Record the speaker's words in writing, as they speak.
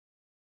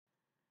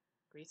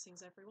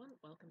Greetings everyone,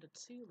 welcome to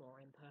two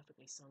more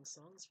imperfectly sung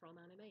songs from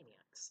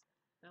Animaniacs.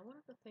 Now one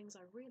of the things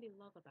I really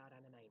love about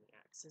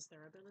Animaniacs is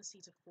their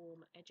ability to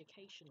form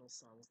educational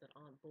songs that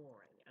aren't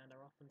boring and are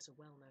often to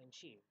well-known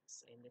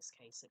tunes. In this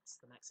case it's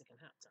the Mexican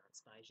Hat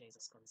Dance by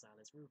Jesus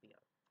Gonzalez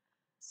Rubio.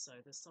 So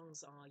the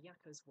songs are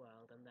Yakko's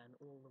World and then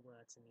all the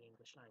words in the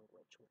English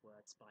language with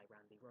words by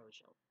Randy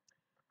Rogel.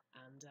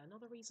 And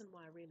another reason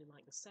why I really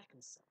like the second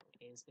song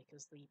is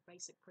because the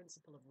basic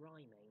principle of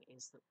rhyming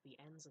is that the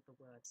ends of the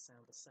words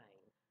sound the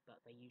same,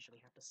 but they usually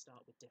have to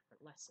start with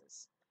different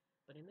letters.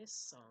 But in this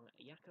song,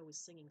 Yakko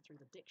is singing through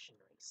the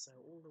dictionary,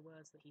 so all the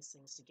words that he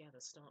sings together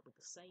start with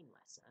the same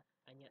letter,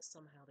 and yet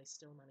somehow they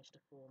still manage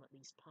to form at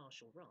least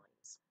partial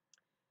rhymes.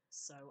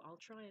 So I'll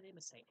try and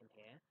imitate him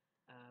here.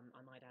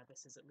 I might add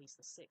this is at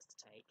least the sixth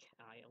take.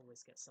 I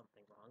always get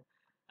something wrong.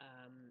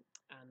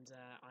 And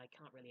I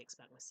can't really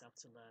expect myself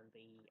to learn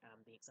the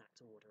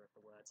exact order of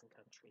the words and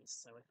countries,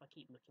 so if I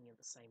keep looking in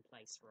the same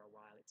place for a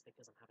while, it's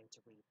because I'm having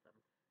to read them.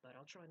 But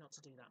I'll try not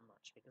to do that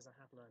much, because I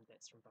have learned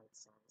bits from both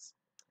songs.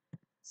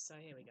 So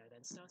here we go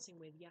then, starting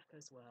with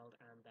Yakko's World,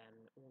 and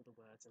then all the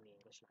words in the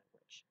English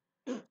language.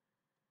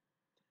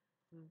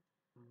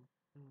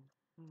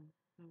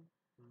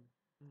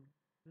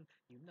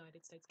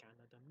 United States,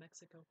 Canada,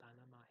 Mexico,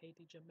 Panama,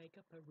 Haiti, Jamaica,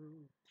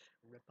 Peru,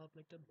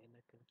 Republic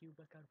Dominican,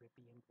 Cuba,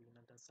 Caribbean,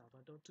 Greenland, El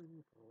Salvador,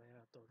 too,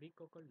 Puerto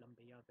Rico,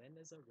 Colombia,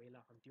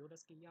 Venezuela,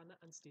 Honduras, Guyana,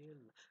 and still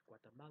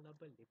Guatemala,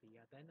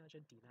 Bolivia, then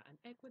Argentina, and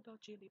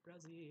Ecuador, Chile,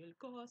 Brazil,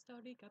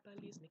 Costa Rica,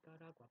 Belize,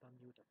 Nicaragua,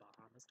 Bermuda,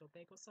 Bahamas,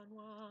 Tobago, San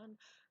Juan,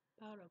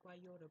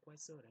 Paraguay, Uruguay,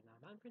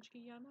 Suriname, and French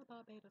Guiana,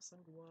 Barbados,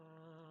 and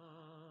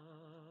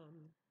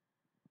Guam.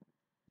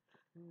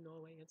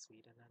 Norway and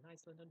Sweden and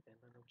Iceland and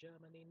Finland and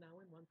Germany now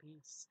in one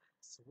piece.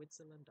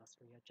 Switzerland,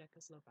 Austria,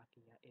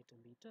 Czechoslovakia,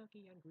 Italy,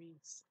 Turkey and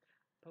Greece.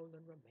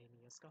 Poland,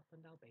 Romania,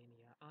 Scotland,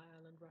 Albania,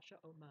 Ireland, Russia,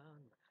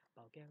 Oman,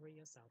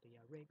 Bulgaria, Saudi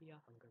Arabia,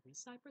 Hungary,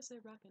 Cyprus,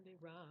 Iraq and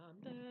Iran.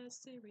 There's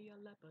Syria,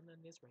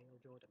 Lebanon, Israel,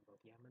 Jordan,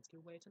 both Yemen,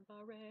 Kuwait and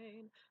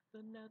Bahrain.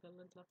 The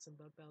Netherlands,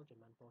 Luxembourg,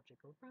 Belgium and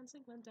Portugal, France,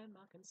 England,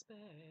 Denmark and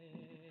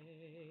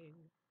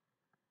Spain.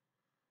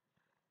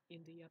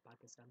 India,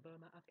 Pakistan,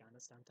 Burma,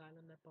 Afghanistan,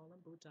 Thailand, Nepal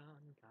and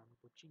Bhutan,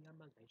 Cambodia,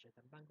 Malaysia,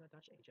 then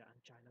Bangladesh, Asia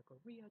and China,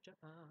 Korea,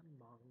 Japan,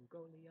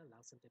 Mongolia,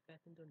 Laos and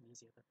Tibet,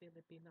 Indonesia, the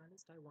Philippine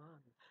Islands,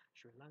 Taiwan,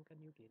 Sri Lanka,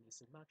 New Guinea,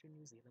 Sumatra,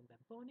 New Zealand,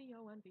 then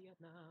Borneo and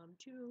Vietnam,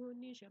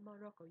 Tunisia,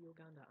 Morocco,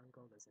 Uganda,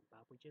 Angola,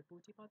 Zimbabwe,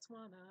 Djibouti,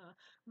 Botswana,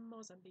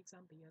 Mozambique,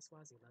 Zambia,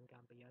 Swaziland,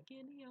 Gambia,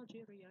 Guinea,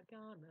 Algeria,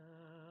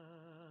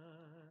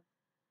 Ghana.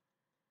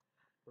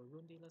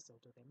 Burundi,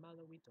 Lesotho, then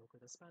Malawi, Togo,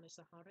 the Spanish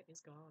Sahara is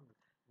gone.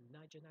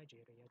 Niger,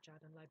 Nigeria,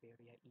 Chad and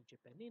Liberia,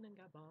 Egypt, Benin and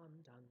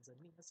Gabon,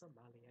 Tanzania,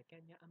 Somalia,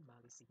 Kenya and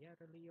Mali,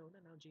 Sierra Leone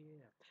and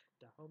Algeria,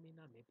 Dahomey,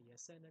 Namibia,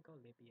 Senegal,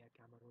 Libya,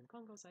 Cameroon,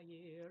 Congo,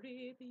 Zaire,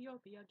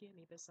 Ethiopia,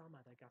 Guinea-Bissau,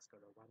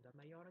 Madagascar, Rwanda,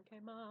 Mayor and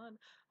Cayman,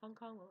 Hong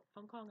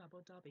Kong, Abu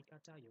Dhabi,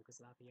 Qatar,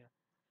 Yugoslavia,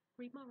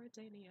 Greece,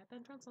 Mauritania,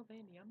 then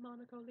Transylvania,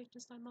 Monaco,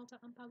 Liechtenstein, Malta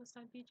and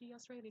Palestine, Fiji,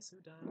 Australia,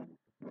 Sudan.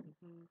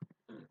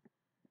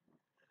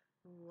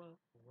 Whoa,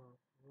 whoa,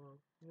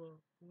 whoa,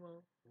 whoa, whoa,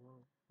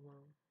 whoa,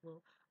 whoa,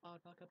 whoa.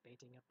 Aardvark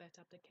abating, a bet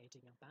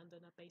abdicating,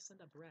 abandon, a base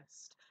and a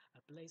breast,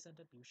 a blaze and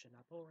abusion,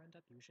 abhor and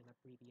abusion,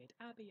 abbreviate,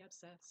 abby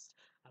obsessed,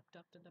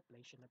 abduct and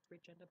ablation,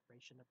 abridge and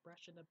abrasion,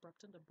 abrash and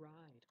abrupt and a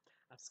bride,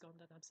 abscond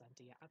and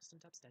absentia,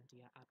 absent,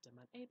 abstentia,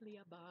 abdomen, ably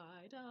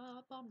abide,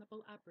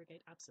 abominable,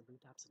 abrogate,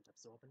 absolute, absent,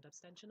 absorbent,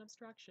 abstention,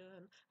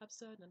 abstraction,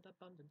 absurd and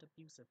abundant,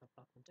 abusive,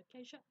 abutment,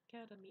 acacia,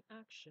 academy,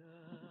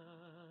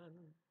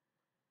 action.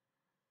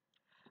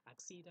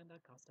 Accede and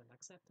accost and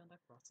accept and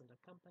across and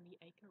accompany,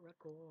 acre,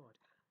 accord,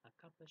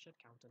 accomplish,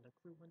 account and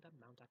accrue and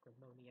amount,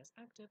 acrimonious,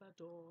 active,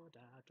 adored,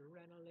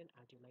 adrenaline,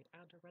 adulate,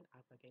 adherent,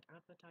 advocate,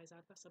 advertise,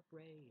 adverse,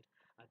 abrade,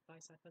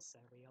 advice,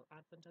 adversarial,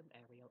 advent and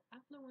aerial,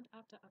 affluent,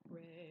 after,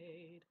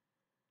 upgrade,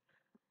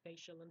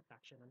 facial and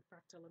faction and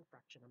fractal and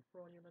fraction and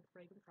fraudulent,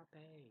 fragrant,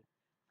 frappe,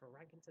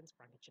 frankincense,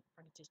 frankish,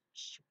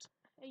 shoot,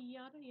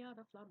 yada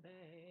yada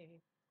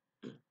flambe.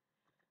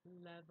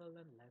 Level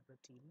and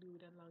levity,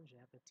 lewd and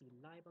longevity,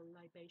 libel,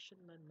 libation,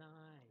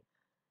 lanai,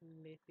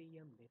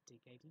 lithium,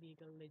 litigate,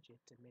 legal,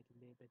 legitimate,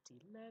 liberty,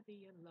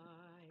 levy and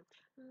lie,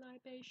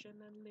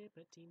 libation and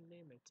liberty,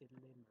 limited,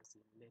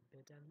 limousine,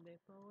 limpid and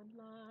lipo and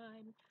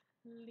line,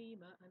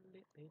 lima and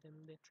lipid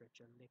and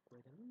literature,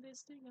 liquid and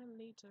listing and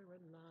liter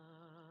and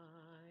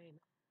line.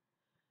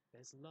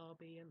 There's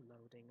lobby and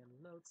loading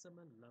and loathsome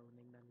and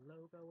loaning, then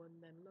logo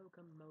and then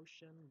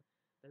locomotion.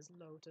 There's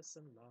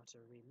lotus and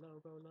lottery,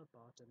 logo,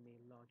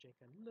 lobotomy, logic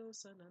and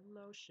loosen and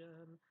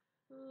lotion.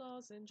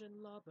 Lozenge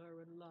and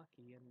lover and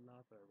lucky and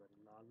lover and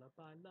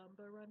lullaby,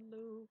 lumber and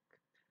luke.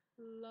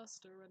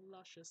 Luster and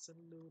luscious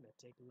and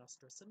lunatic,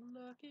 lustrous and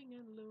lurking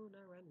and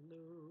lunar and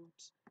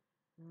loot.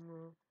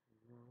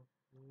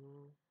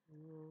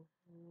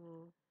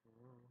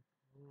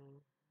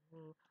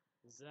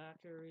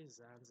 Zachary,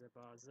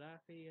 Zanzibar,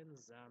 Zappy and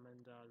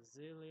Zamindar,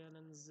 Zillion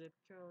and Zip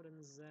Code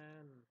and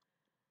Zen,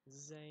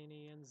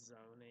 Zany and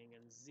Zoning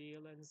and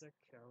Zeal and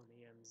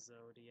Zirconium,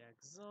 Zodiac,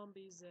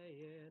 Zombie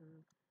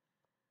Zayn,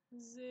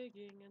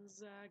 Zigging and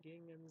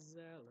zagging and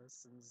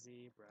zealous and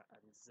zebra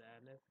and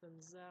zenith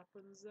and zap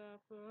and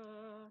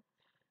zapper.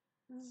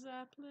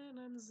 Zeppelin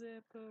and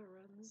zipper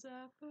and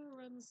zephyr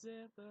and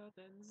zither,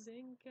 then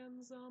zinc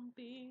and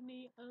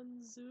zombini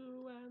and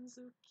zoo and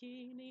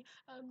zucchini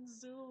and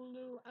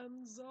zulu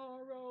and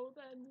zorro,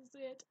 then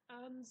zit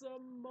and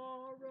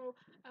zamorro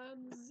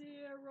and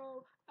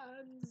zero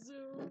and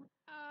zoom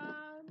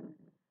and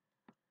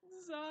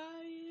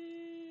Zion.